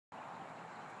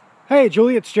Hey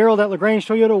Julie, it's Gerald at LaGrange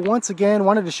Toyota once again.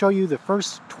 Wanted to show you the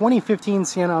first 2015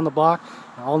 Sienna on the block.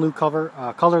 An all-new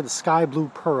color, the sky blue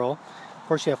pearl. Of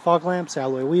course, you have fog lamps,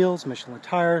 alloy wheels, Michelin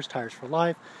tires, tires for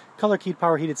life, color-keyed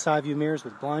power heated side view mirrors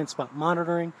with blind spot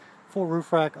monitoring, full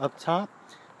roof rack up top.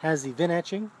 Has the VIN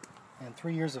etching and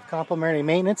 3 years of complimentary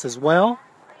maintenance as well.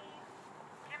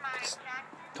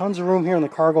 Tons of room here in the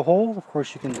cargo hold. Of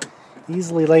course, you can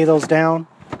easily lay those down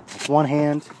with one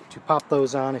hand to pop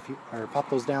those down if you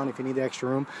need the extra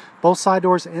room. Both side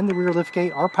doors and the rear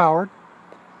liftgate are powered.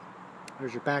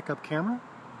 There's your backup camera.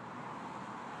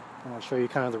 And I'll show you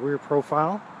kind of the rear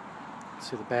profile.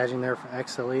 See the badging there for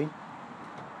XLE.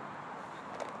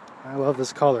 I love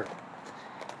this color.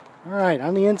 Alright,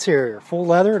 on the interior, full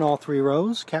leather in all 3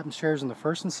 rows. Captain's chairs in the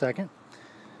first and second.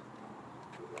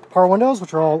 Power windows,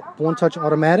 which are all one-touch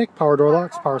automatic. Power door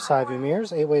locks, power side view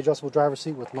mirrors. 8-way adjustable driver's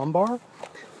seat with lumbar.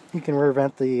 You can rear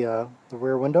vent the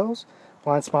rear windows.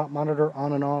 Blind spot monitor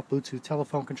on and off. Bluetooth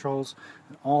telephone controls.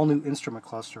 An all-new instrument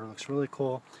cluster. Looks really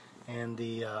cool. And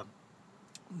the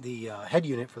head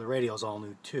unit for the radio is all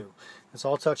new too. It's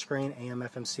all touchscreen, AM,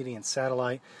 FM, CD, and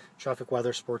satellite. Traffic,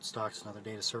 weather, sports stocks, and other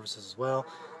data services as well.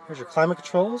 Here's your climate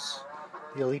controls.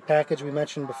 The Elite package we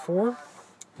mentioned before.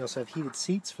 You also have heated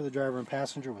seats for the driver and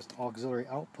passenger with auxiliary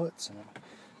outputs and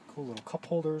cool little cup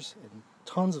holders and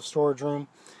tons of storage room.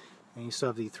 And you still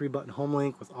have the 3-button home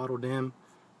link with auto dim,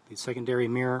 the secondary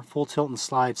mirror, full tilt and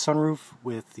slide sunroof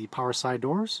with the power side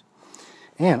doors,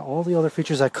 and all the other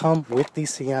features that come with the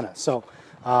Sienna. So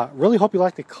really hope you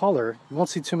like the color. You won't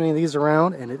see too many of these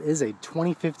around, and it is a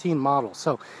 2015 model.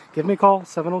 So give me a call,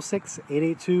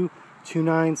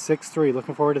 706-882-2963.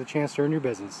 Looking forward to the chance to earn your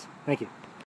business. Thank you.